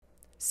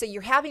So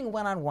you're having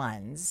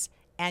one-on-ones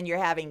and you're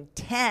having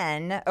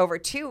 10 over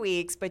 2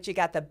 weeks, but you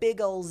got the big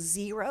old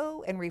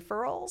 0 in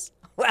referrals.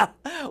 Well,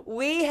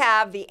 we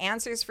have the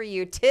answers for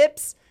you,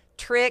 tips,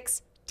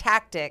 tricks,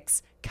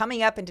 tactics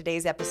coming up in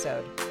today's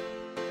episode.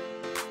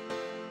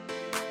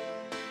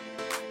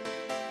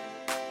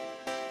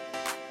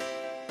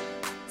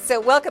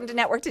 So welcome to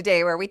Network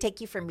Today, where we take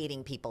you from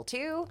meeting people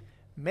to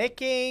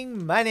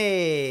making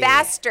money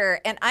faster.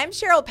 And I'm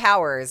Cheryl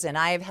Powers, and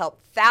I've helped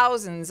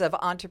thousands of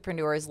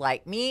entrepreneurs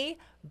like me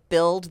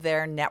build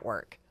their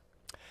network.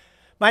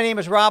 My name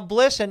is Rob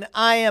Bliss, and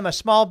I am a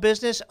small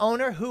business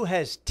owner who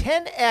has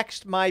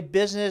 10x'd my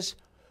business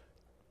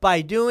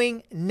by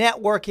doing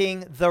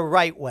networking the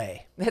right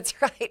way.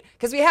 That's right,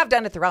 because we have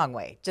done it the wrong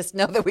way. Just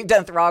know that we've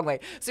done it the wrong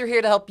way. So we're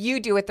here to help you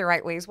do it the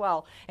right way as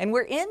well. And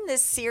we're in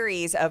this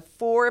series of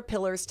 4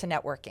 pillars to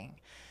networking.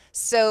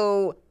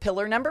 So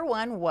pillar number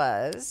 1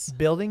 was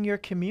building your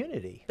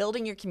community.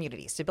 Building your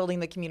community. So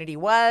building the community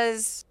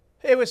was?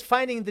 It was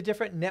finding the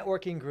different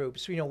networking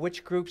groups,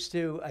 which groups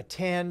to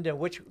attend and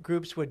which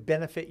groups would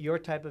benefit your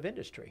type of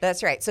industry.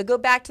 That's right. So go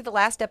back to the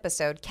last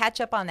episode,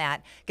 catch up on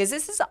that, because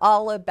this is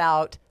all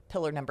about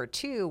pillar number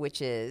 2, which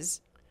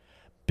is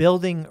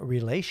building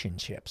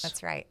relationships.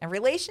 That's right. And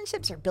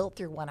relationships are built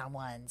through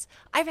one-on-ones.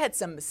 I've had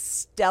some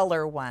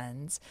stellar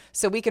ones.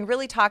 So we can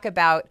really talk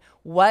about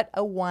what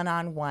a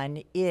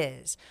one-on-one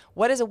is.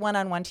 What is a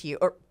one-on-one to you?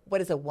 Or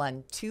what is a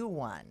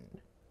one-to-one?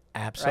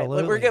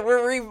 Absolutely. Right?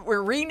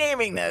 We're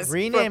renaming this.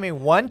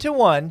 Renaming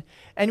one-to-one.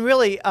 And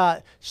really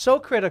so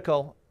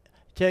critical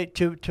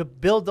to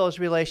build those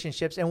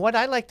relationships. And what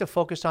I like to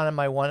focus on in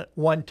my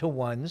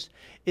one-to-ones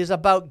is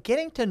about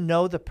getting to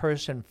know the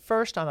person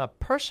first on a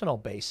personal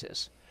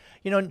basis.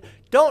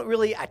 Don't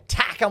really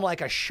attack them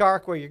like a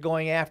shark where you're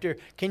going after,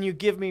 can you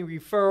give me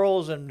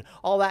referrals and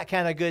all that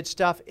kind of good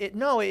stuff.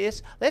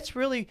 Let's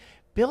really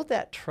build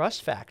that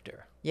trust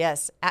factor.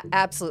 Yes,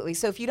 absolutely.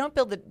 So if you don't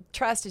build the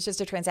trust, it's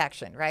just a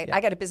transaction, right? Yeah.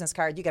 I got a business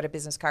card, you got a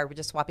business card, we're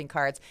just swapping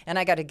cards, and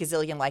I got a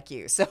gazillion like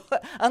you. So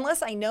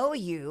unless I know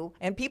you,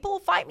 and people will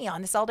fight me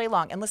on this all day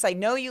long, unless I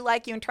know you,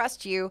 like you, and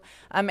trust you,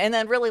 and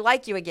then really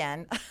like you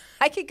again,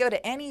 I could go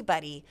to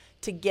anybody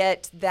to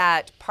get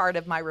that part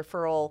of my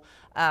referral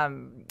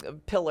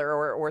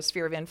pillar or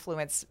sphere of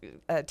influence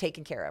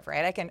taken care of,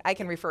 right? I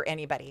can refer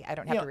anybody. I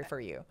don't have to refer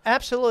you.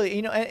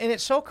 Absolutely. And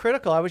it's so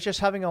critical. I was just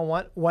having a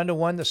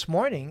one-to-one this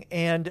morning,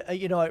 and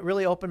it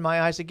really opened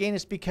my eyes again.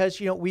 It's because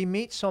we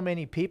meet so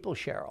many people,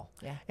 Cheryl.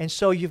 Yeah. And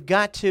so you've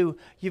got to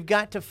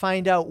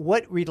find out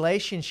what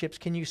relationships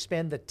can you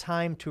spend the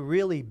time to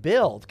really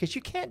build, because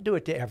you can't do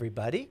it to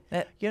everybody.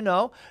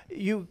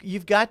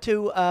 You've got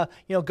to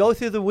go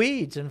through the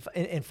weeds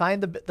and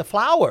find the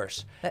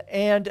flowers.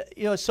 And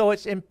so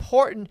it's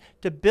important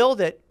to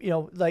build it,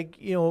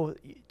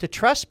 to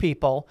trust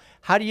people.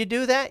 How do you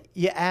do that?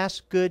 You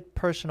ask good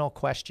personal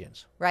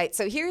questions. Right.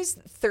 So here's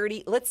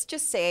 30, let's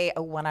just say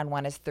a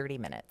one-on-one is 30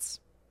 minutes.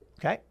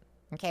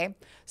 Okay.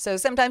 So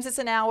sometimes it's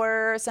an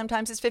hour,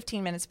 sometimes it's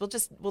 15 minutes.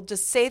 We'll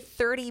just say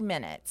 30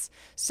 minutes.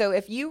 So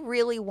if you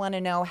really want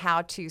to know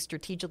how to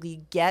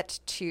strategically get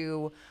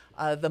to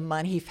the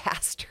money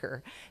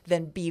faster,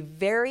 then be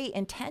very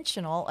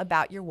intentional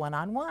about your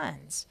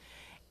one-on-ones.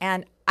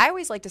 And I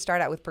always like to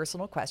start out with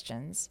personal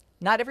questions.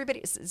 Not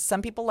everybody,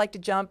 some people like to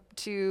jump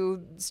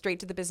straight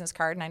to the business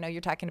card. And I know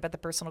you're talking about the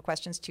personal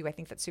questions too. I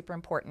think that's super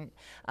important.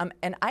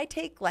 And I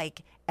take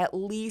at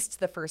least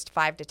the first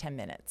 5 to 10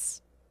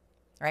 minutes,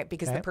 right?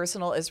 Because the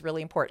personal is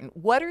really important.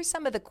 What are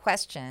some of the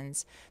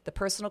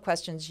personal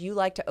questions you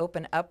like to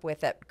open up with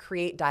that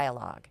create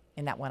dialogue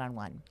in that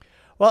one-on-one?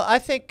 Well, I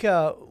think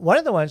one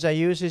of the ones I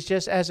use is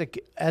just as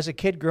a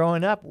kid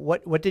growing up,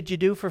 what did you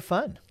do for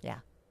fun? Yeah.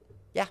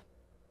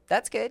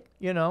 That's good.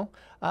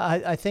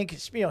 I think,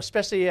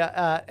 especially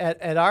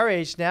at our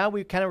age now,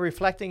 we're kind of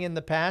reflecting in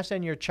the past,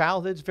 and your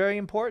childhood's very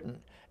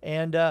important.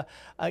 And,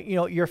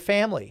 your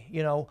family,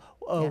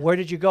 where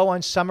did you go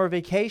on summer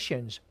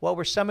vacations? What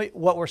were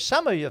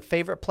some of your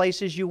favorite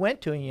places you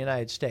went to in the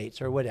United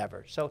States or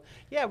whatever? So,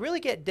 really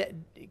get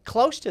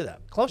close to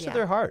them, close to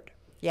their heart.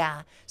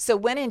 Yeah. So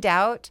when in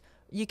doubt,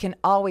 you can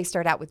always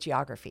start out with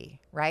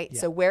geography, right?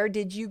 Yeah. So where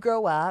did you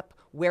grow up?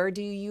 Where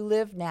do you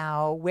live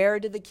now? Where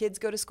do the kids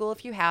go to school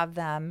if you have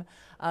them?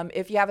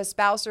 If you have a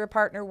spouse or a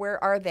partner,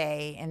 where are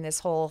they in this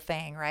whole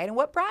thing, right? And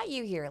what brought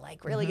you here,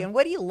 really? And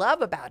what do you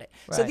love about it?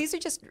 Right. So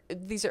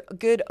these are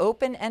good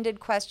open-ended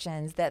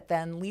questions that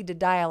then lead to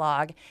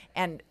dialogue.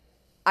 And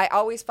I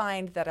always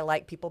find that I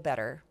like people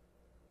better,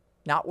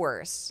 not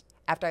worse,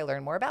 after I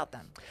learn more about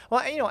them.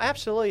 Well,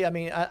 absolutely. I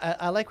mean,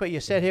 I like what you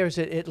said here. Is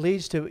it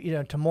leads to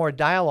to more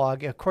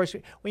dialogue. Of course,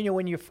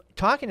 when you're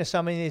talking to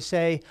somebody, they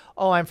say,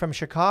 "Oh, I'm from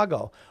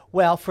Chicago."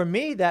 Well, for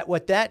me,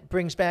 what that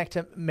brings back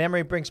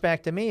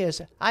to me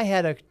is I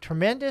had a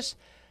tremendous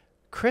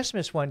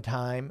Christmas one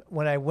time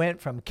when I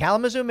went from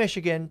Kalamazoo,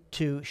 Michigan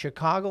to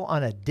Chicago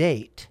on a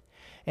date,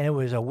 and it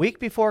was a week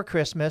before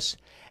Christmas.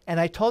 And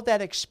I told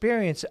that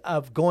experience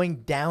of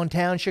going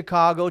downtown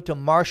Chicago to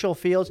Marshall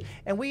Fields,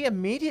 and we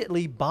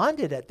immediately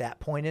bonded at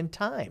that point in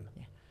time.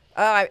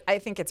 Oh, I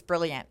think it's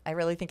brilliant. I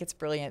really think it's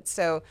brilliant.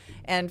 So,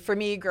 and for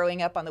me,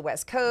 growing up on the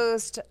West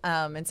Coast,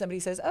 and somebody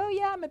says, oh,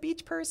 yeah, I'm a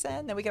beach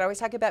person, then we could always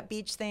talk about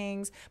beach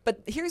things.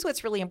 But here's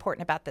what's really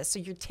important about this. So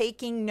you're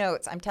taking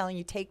notes. I'm telling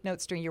you, take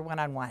notes during your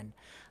one-on-one.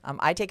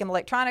 I take them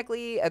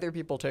electronically. Other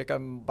people take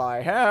them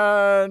by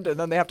hand, and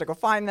then they have to go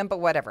find them,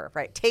 but whatever,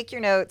 right? Take your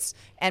notes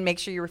and make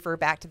sure you refer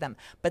back to them.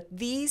 But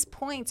these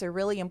points are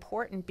really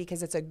important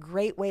because it's a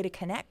great way to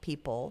connect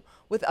people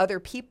with other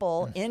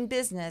people in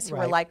business who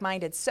are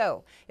like-minded.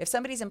 So if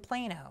somebody's in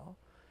Plano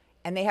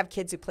and they have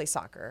kids who play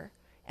soccer,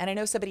 and I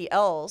know somebody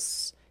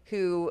else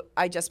who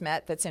I just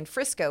met that's in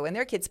Frisco and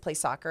their kids play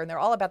soccer and they're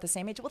all about the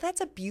same age. Well, that's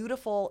a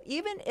beautiful,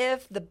 even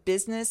if the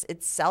business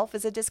itself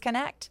is a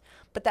disconnect,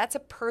 but that's a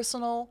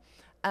personal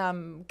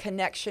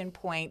connection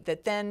point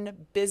that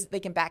then they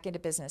can back into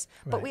business.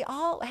 Right. But we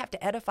all have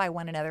to edify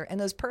one another, and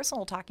those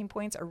personal talking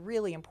points are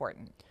really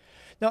important.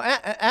 No,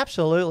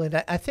 absolutely.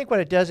 And I think what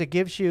it does, it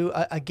gives you,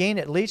 again,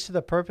 it leads to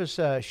the purpose,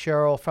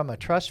 Cheryl, from a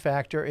trust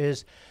factor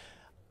is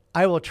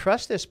I will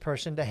trust this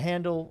person to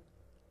handle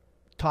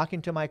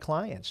talking to my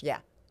clients. Yeah.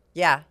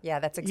 Yeah,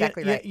 that's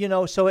exactly right. You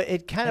know, so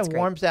it kind of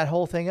warms that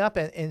whole thing up,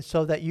 and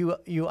so that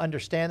you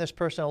understand this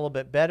person a little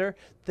bit better.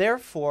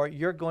 Therefore,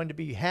 you're going to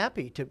be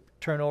happy to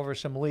turn over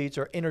some leads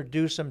or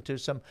introduce them to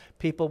some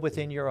people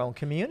within your own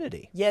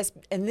community. Yes,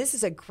 and this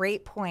is a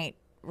great point,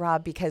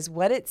 Rob, because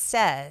what it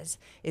says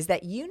is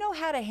that you know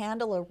how to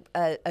handle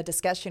a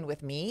discussion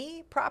with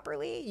me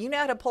properly. You know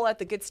how to pull out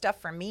the good stuff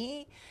from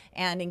me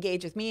and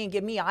engage with me and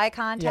give me eye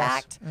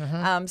contact. Yes.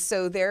 Mm-hmm.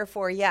 So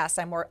therefore, yes,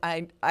 I'm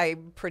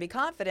pretty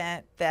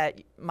confident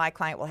that my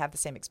client will have the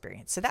same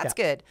experience. So that's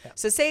good. Yeah.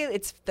 So say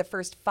it's the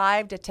first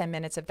 5 to 10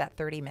 minutes of that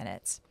 30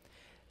 minutes.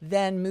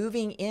 Then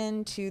moving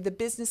into the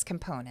business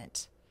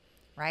component,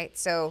 right?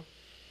 So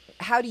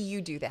how do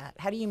you do that?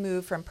 How do you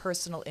move from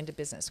personal into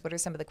business? What are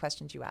some of the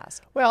questions you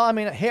ask? Well, I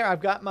mean, here I've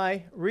got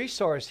my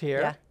resource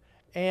here. Yeah.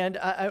 And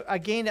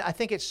again, I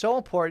think it's so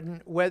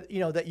important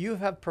that you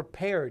have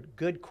prepared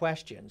good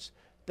questions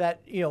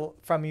that,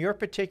 from your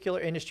particular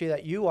industry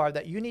that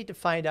you need to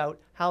find out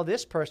how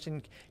this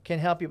person can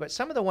help you. But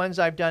some of the ones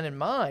I've done in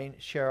mine,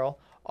 Cheryl,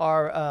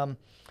 are,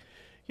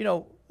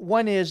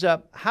 one is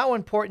how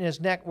important is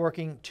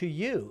networking to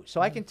you?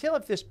 So I can tell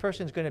if this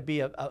person is going to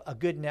be a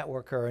good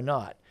networker or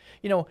not.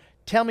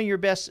 Tell me your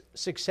best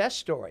success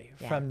story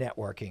from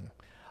networking.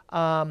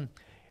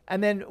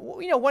 And then,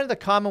 one of the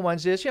common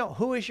ones is,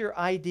 who is your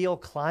ideal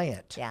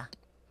client? Yeah.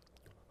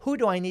 Who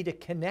do I need to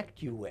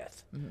connect you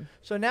with? Mm-hmm.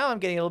 So now I'm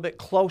getting a little bit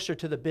closer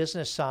to the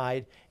business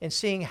side and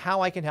seeing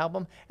how I can help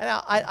them. And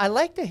I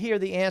like to hear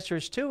the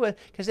answers to it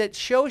because it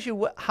shows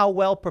you how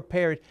well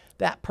prepared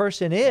that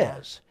person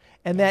is.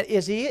 And that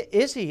is he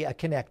a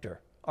connector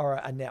or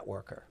a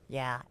networker?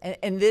 Yeah.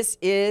 And this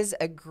is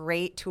a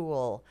great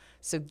tool.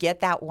 So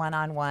get that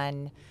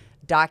one-on-one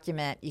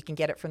document. You can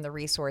get it from the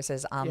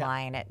resources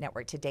online at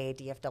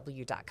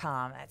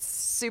networktodaydfw.com. That's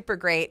super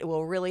great. It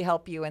will really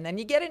help you. And then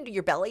you get into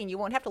your belly and you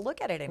won't have to look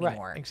at it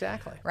anymore. Right,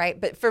 exactly.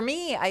 Right. But for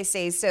me, I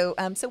say, so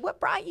what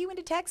brought you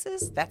into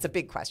Texas? That's a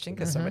big question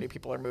because so many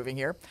people are moving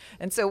here.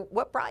 And so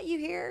what brought you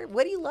here?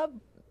 What do you love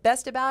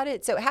best about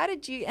it? So how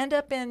did you end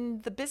up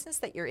in the business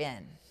that you're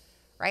in?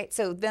 Right.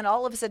 So then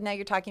all of a sudden now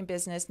you're talking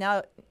business.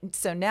 Now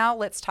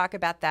let's talk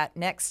about that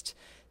next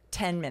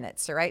 10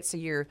 minutes, all right? So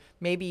you're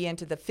maybe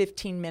into the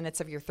 15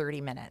 minutes of your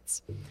 30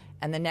 minutes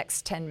and the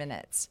next 10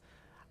 minutes.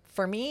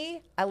 For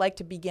me, I like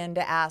to begin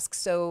to ask,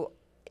 so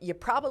you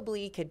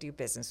probably could do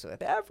business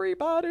with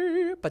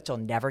everybody, but you'll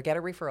never get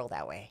a referral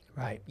that way.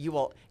 Right. You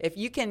will, if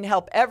you can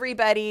help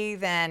everybody,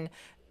 then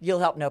you'll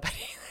help nobody.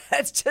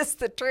 That's just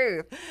the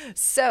truth.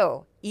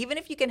 So even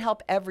if you can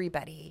help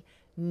everybody,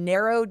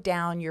 narrow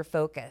down your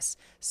focus.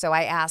 So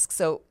I ask,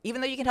 so even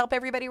though you can help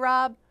everybody,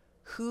 Rob,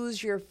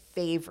 who's your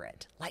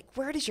favorite? Like,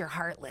 where does your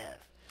heart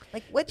live?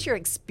 Like, what's your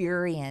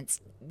experience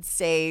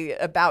say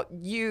about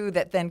you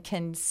that then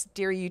can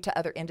steer you to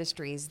other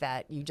industries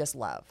that you just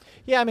love?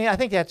 Yeah, I mean, I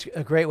think that's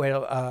a great way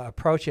to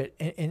approach it.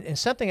 And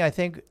something I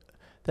think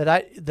that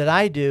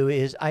I do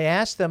is I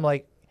ask them,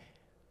 like,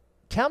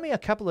 tell me a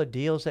couple of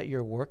deals that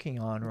you're working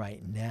on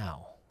right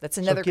now. That's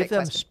another great question.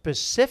 Give them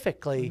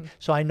specifically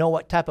so I know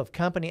what type of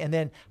company, and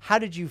then how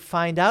did you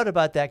find out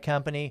about that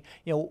company?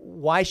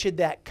 Why should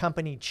that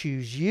company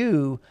choose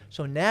you?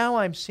 So now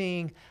I'm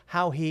seeing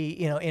how he,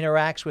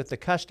 interacts with the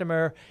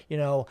customer,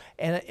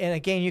 and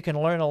again, you can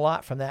learn a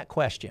lot from that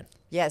question.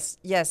 Yes,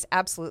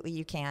 absolutely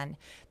you can.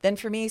 Then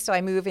for me, so I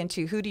move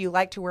into who do you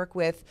like to work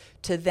with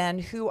to then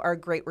who are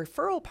great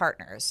referral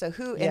partners. So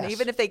who, and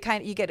even if they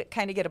kind of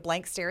get a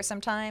blank stare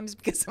sometimes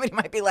because somebody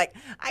might be like,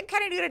 I'm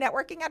kind of new to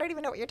networking. I don't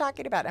even know what you're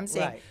talking about. I'm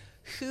saying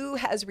who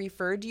has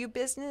referred you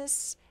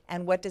business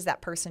and what does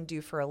that person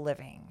do for a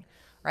living?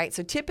 right?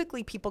 So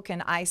typically people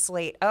can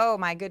isolate, oh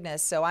my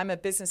goodness, so I'm a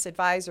business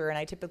advisor and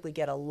I typically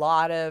get a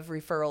lot of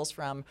referrals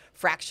from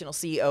fractional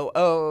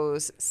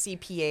COOs,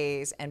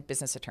 CPAs, and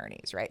business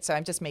attorneys, right? So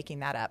I'm just making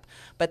that up.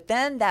 But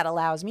then that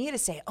allows me to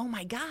say, oh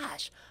my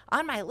gosh,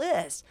 on my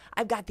list,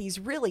 I've got these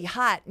really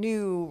hot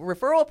new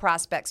referral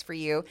prospects for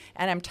you,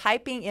 and I'm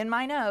typing in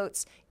my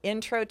notes,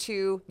 intro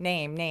to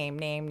name.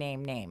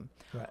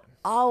 Right.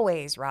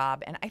 Always,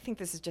 Rob, and I think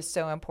this is just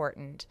so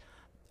important,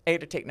 to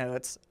take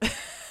notes.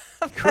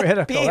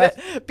 Critical.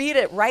 Beat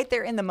it right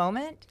there in the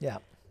moment. Yeah.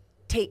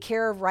 Take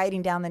care of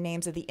writing down the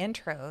names of the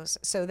intros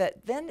so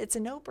that then it's a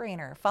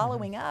no-brainer.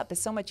 Following up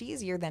is so much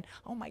easier than,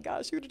 oh my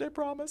gosh, who did I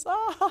promise?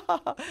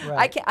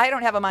 Right. I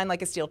don't have a mind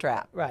like a steel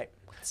trap. Right.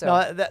 So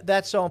No,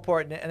 that's so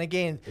important. And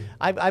again,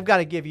 I've got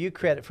to give you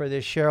credit for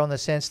this, Cheryl, in the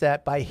sense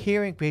that by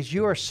hearing, because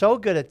you are so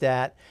good at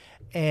that,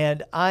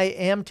 and I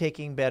am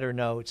taking better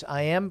notes.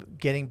 I am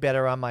getting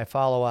better on my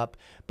follow-up.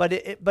 But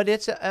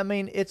it's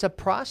a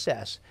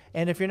process.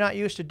 And if you're not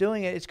used to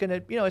doing it, it's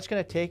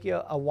gonna take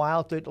you a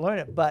while to learn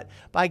it. But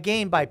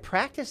by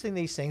practicing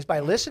these things,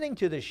 by listening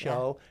to the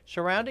show,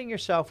 surrounding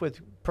yourself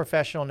with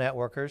professional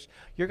networkers,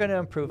 you're going to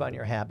improve on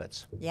your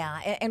habits. Yeah,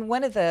 and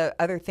one of the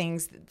other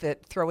things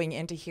that throwing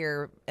into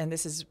here, and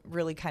this is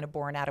really kind of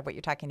born out of what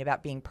you're talking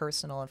about, being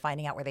personal and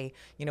finding out where they,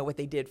 what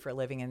they did for a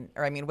living,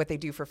 what they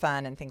do for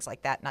fun and things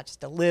like that. Not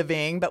just a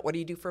living, but what do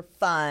you do for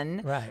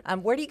fun? Right.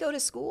 Where do you go to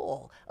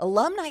school?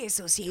 Alumni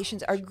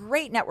associations are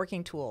great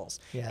networking tools.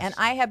 Yes. And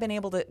I have been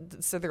able to,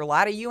 so there are a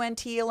lot of UNT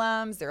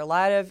alums, there are a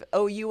lot of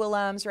OU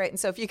alums, right? And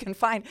so if you can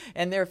find,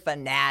 and they're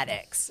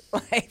fanatics,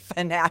 like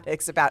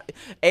fanatics about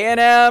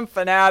A&M,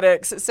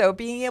 fanatics. So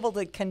being able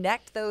to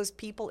connect those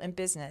people in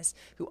business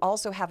who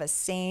also have a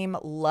same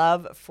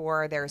love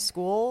for their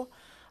school,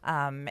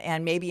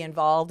 and maybe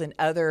involved in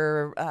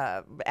other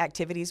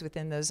activities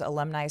within those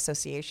alumni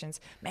associations,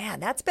 man,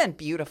 that's been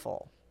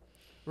beautiful.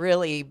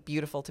 Really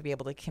beautiful to be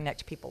able to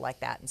connect people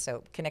like that. And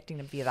so connecting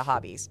them via the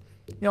hobbies.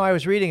 I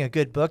was reading a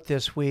good book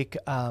this week,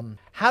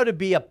 How to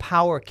Be a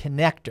Power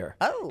Connector.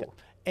 Oh.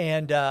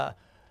 And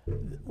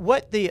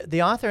what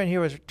the author in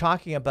here was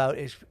talking about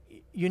is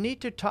you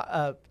need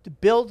to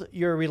build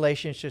your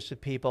relationships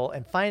with people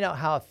and find out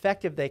how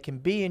effective they can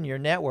be in your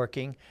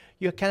networking.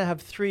 You kind of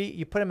have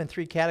you put them in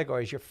three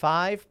categories. Your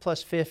 5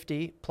 plus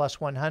 50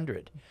 plus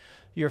 100.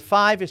 Your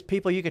 5 is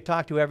people you could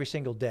talk to every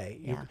single day.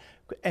 Yeah.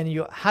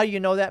 How do you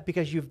know that?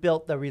 Because you've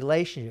built the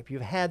relationship.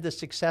 You've had the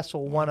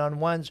successful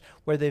one-on-ones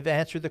where they've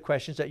answered the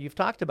questions that you've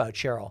talked about,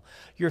 Cheryl.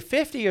 Your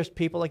 50 is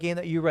people, again,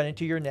 that you run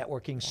into your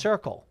networking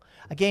circle.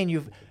 Again,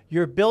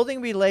 you're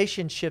building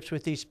relationships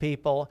with these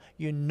people.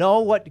 You know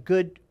what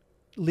good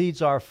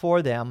leads are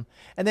for them.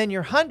 And then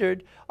your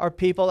 100 are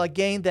people,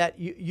 again, that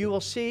you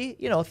will see,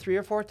 3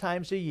 or 4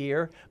 times a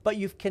year, but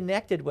you've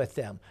connected with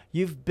them.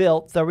 You've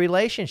built the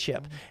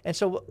relationship. Mm-hmm. And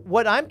so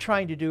what I'm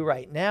trying to do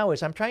right now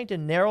is I'm trying to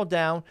narrow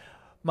down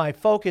my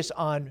focus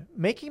on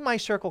making my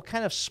circle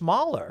kind of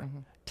smaller,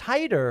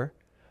 tighter.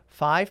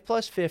 5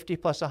 plus 50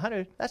 plus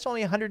 100, that's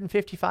only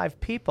 155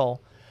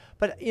 people.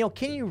 But,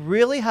 can you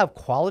really have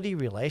quality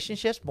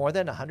relationships more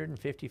than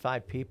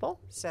 155 people?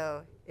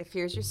 So if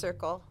here's your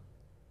circle,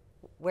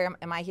 where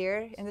am I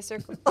here in the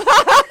circle?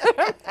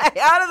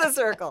 Out of the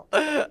circle.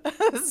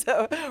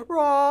 So,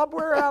 Rob,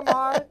 where am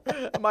I?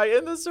 Am I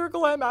in the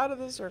circle? I'm out of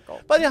the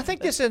circle. But I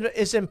think this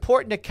is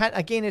important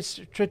to it's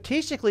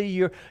strategically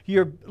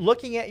you're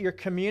looking at your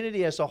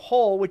community as a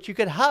whole, which you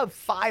could have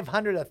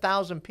 500,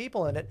 1,000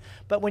 people in it.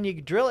 But when you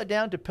drill it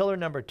down to pillar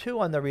number 2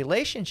 on the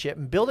relationship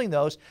and building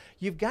those,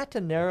 you've got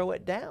to narrow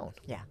it down.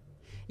 Yeah.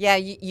 Yeah,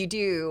 you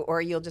do,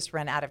 or you'll just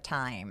run out of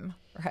time.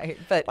 Right,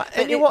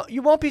 but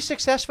you won't be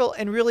successful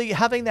in really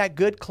having that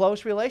good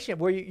close relationship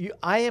where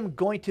I am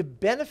going to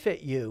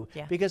benefit you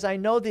because I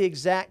know the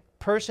exact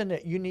person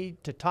that you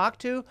need to talk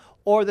to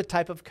or the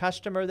type of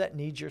customer that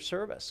needs your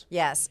service.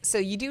 Yes, so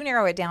you do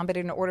narrow it down, but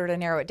in order to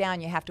narrow it down,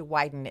 you have to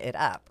widen it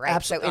up, right?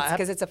 Absolutely. So it's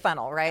because it's a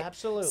funnel, right?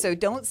 Absolutely. So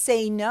don't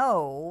say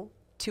no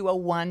to a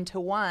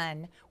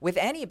one-to-one with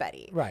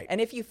anybody. Right.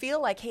 And if you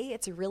feel like, hey,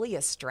 it's really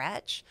a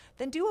stretch,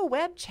 then do a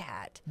web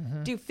chat.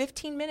 Mm-hmm. Do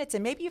 15 minutes,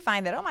 and maybe you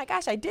find that, oh my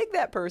gosh, I dig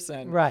that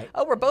person. Right.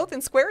 Oh, we're both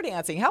in square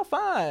dancing. How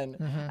fun.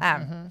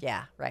 Mm-hmm.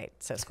 Yeah, right.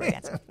 So square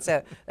dancing.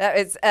 So that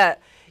is,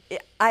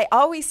 I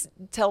always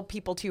tell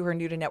people too who are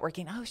new to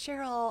networking, oh,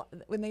 Cheryl,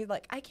 when they're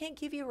like, I can't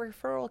give you a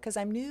referral because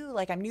I'm new.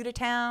 Like, I'm new to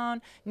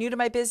town, new to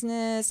my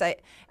business.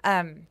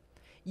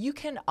 You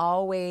can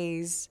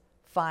always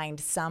find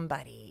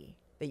somebody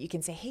that you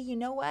can say, hey, you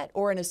know what?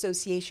 Or an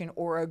association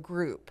or a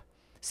group.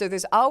 So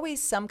there's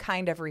always some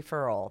kind of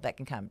referral that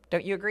can come.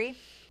 Don't you agree?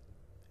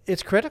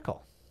 It's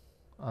critical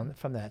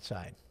from that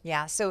side.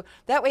 Yeah. So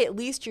that way, at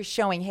least you're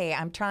showing, hey,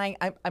 I'm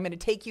going to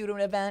take you to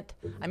an event.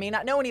 I may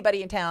not know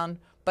anybody in town,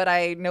 but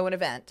I know an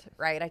event,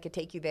 right? I could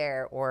take you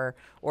there or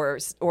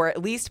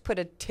at least put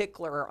a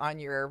tickler on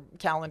your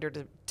calendar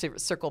to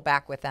circle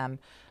back with them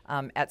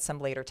at some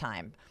later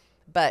time.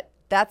 But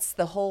that's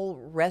the whole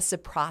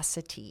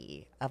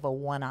reciprocity of a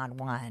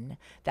one-on-one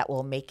that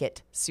will make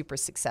it super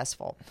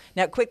successful.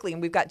 Now, quickly,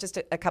 and we've got just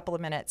a couple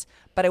of minutes,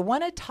 but I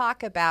want to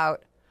talk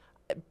about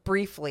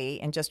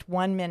briefly in just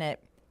 1 minute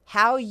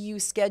how you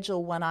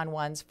schedule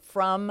one-on-ones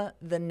from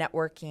the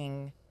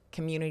networking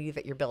community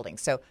that you're building.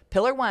 So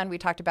pillar 1, we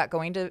talked about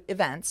going to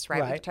events,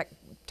 right? We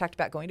talked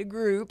about going to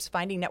groups,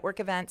 finding network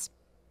events.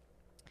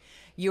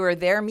 You are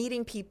there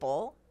meeting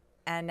people,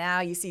 and now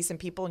you see some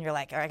people and you're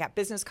like, I got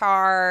business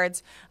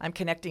cards. I'm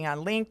connecting on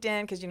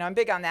LinkedIn because, I'm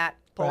big on that.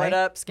 Pull it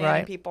up,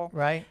 scanning people.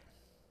 Right.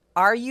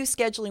 Are you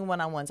scheduling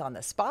one-on-ones on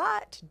the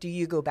spot? Do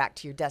you go back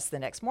to your desk the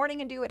next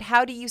morning and do it?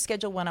 How do you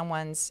schedule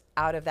one-on-ones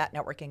out of that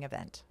networking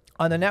event?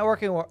 On the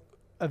networking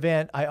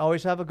event, I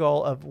always have a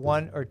goal of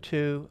 1 or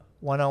 2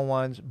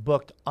 one-on-ones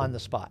booked on the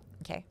spot.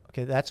 Okay.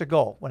 Okay, that's a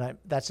goal.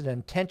 That's an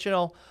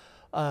intentional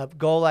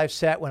goal I've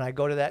set when I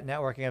go to that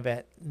networking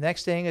event.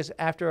 Next thing is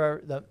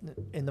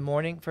in the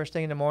morning, first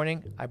thing in the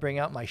morning, I bring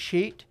out my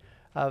sheet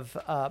of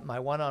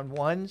my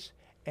one-on-ones,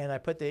 and I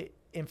put the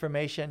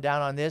information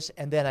down on this,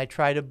 and then I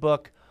try to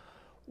book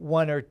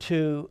 1 or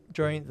 2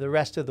 during the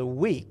rest of the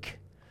week.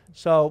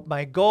 So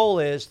my goal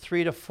is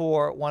 3 to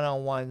 4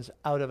 one-on-ones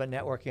out of a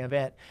networking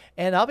event.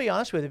 And I'll be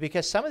honest with you,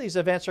 because some of these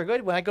events are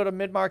good. When I go to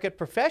mid-market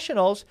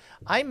professionals,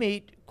 I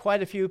meet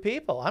quite a few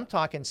people. I'm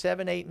talking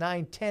 7, 8,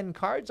 9, 10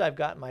 cards I've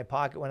got in my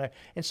pocket.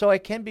 And so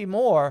it can be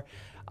more.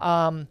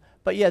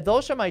 But yeah,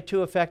 those are my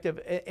 2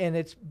 effective, and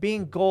it's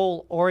being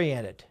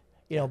goal-oriented.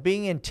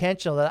 Being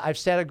intentional. That I've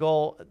set a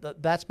goal.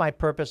 That's my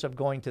purpose of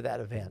going to that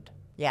event.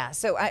 Yeah.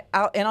 So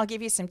I'll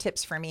give you some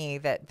tips for me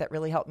that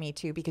really help me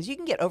too, because you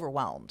can get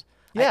overwhelmed.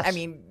 Yes. I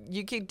mean,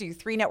 you could do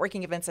 3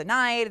 networking events a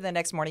night, and the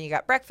next morning you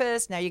got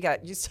breakfast. Now you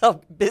still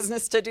have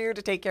business to do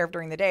to take care of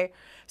during the day.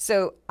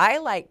 So I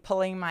like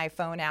pulling my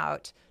phone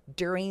out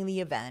during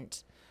the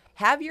event.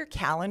 Have your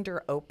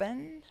calendar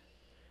open.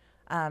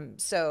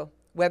 So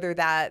whether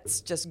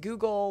that's just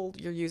Google,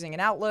 you're using an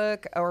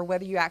Outlook, or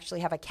whether you actually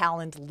have a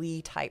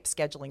Calendly type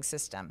scheduling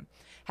system.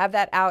 Have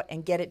that out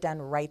and get it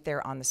done right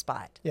there on the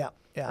spot. Yeah.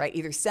 Yeah. Right.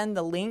 Either send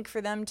the link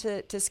for them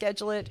to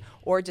schedule it,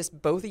 or just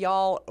both of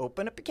y'all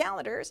open up your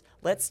calendars.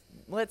 Let's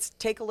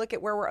take a look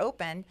at where we're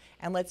open,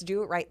 and let's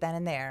do it right then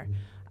and there.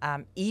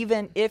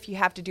 Even if you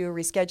have to do a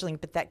rescheduling,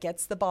 but that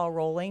gets the ball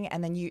rolling,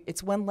 and then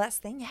it's one less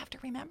thing you have to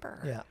remember.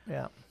 Yeah.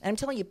 Yeah. And I'm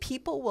telling you,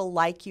 people will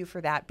like you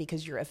for that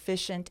because you're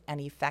efficient and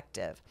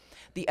effective.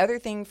 The other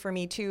thing for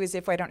me too is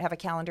if I don't have a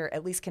calendar,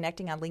 at least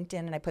connecting on LinkedIn,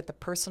 and I put the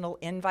personal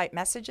invite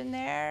message in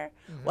there.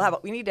 Mm-hmm.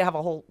 We need to have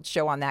a whole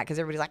show on that because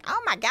everybody's like,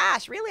 oh my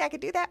gosh, really? I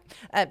could do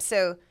that?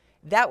 So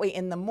that way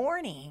in the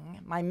morning,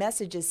 my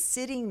message is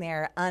sitting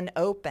there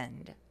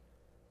unopened.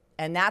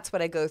 And that's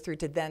what I go through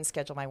to then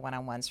schedule my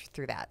one-on-ones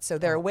through that. So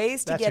there are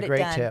ways to get it done.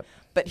 That's a great tip.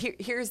 But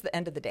here's the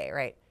end of the day,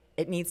 right?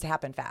 It needs to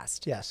happen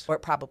fast. Yes. Or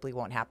it probably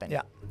won't happen.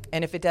 Yeah.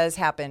 And if it does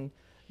happen,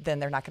 then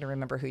they're not going to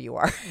remember who you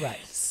are.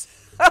 Right.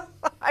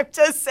 I'm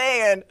just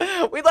saying,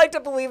 we'd like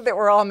to believe that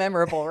we're all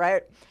memorable,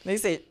 right? And they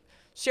say,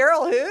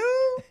 Cheryl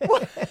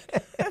who?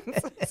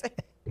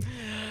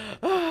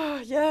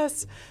 Oh,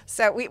 yes.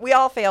 So we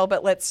all fail,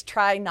 but let's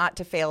try not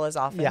to fail as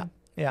often. Yeah,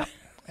 yeah,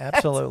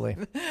 absolutely.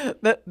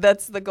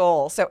 That's the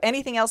goal. So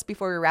anything else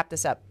before we wrap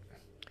this up?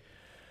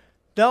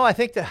 No, I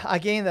think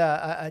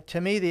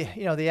to me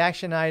the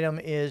action item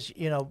is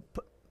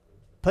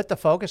put the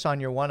focus on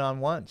your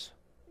one-on-ones.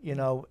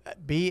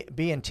 Be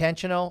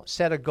intentional.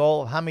 Set a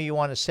goal of how many you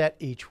want to set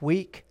each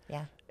week.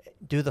 Yeah.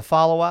 Do the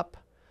follow-up.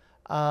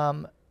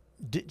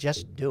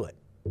 Just do it.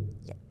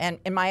 Yeah.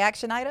 And my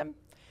action item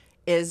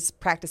is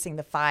practicing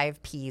the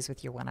 5 Ps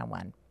with your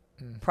one-on-one.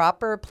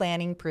 Proper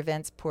planning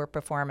prevents poor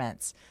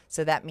performance.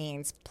 So that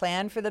means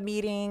plan for the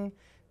meeting,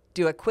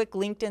 do a quick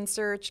LinkedIn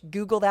search,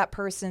 Google that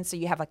person so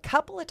you have a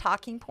couple of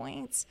talking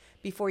points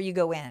before you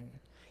go in.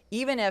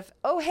 Even if,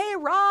 oh, hey,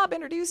 Rob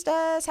introduced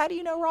us. How do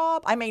you know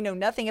Rob? I may know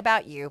nothing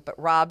about you, but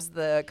Rob's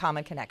the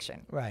common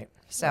connection. Right.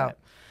 So,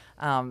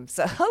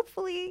 so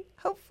hopefully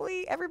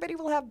everybody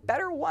will have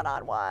better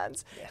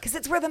one-on-ones because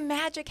it's where the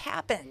magic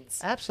happens.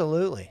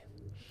 Absolutely.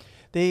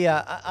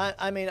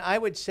 I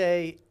would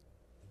say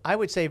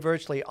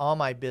virtually all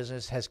my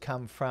business has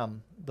come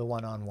from the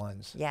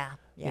one-on-ones. Yeah.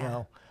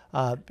 Yeah.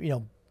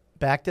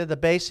 Back to the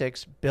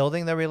basics,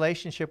 building the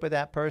relationship with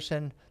that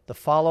person, the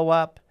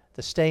follow-up,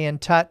 the stay in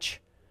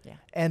touch. Yeah.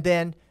 And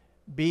then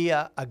be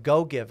a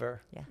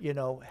go-giver,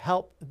 Yeah.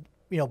 help,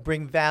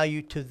 bring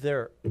value to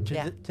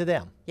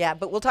them. Yeah,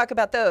 but we'll talk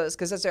about those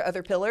because those are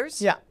other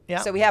pillars. Yeah, yeah.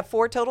 So we have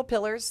 4 total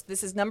pillars.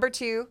 This is number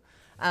 2,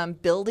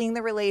 building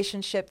the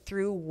relationship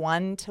through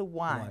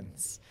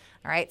one-to-ones.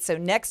 All right, so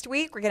next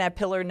week we're going to have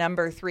pillar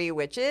number 3,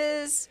 which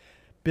is?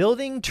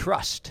 Building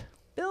trust.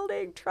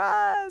 Building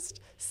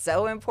trust.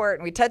 So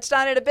important. We touched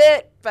on it a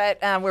bit, but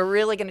we're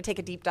really going to take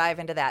a deep dive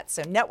into that.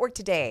 So Network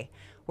Today,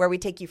 where we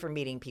take you from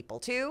meeting people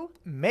to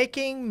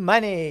making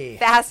money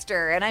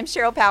faster. And I'm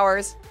Cheryl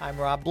Powers. I'm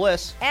Rob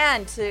Bliss.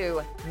 And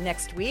to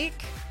next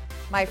week,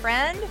 my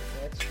friend.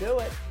 Let's do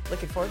it.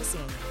 Looking forward to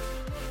seeing you.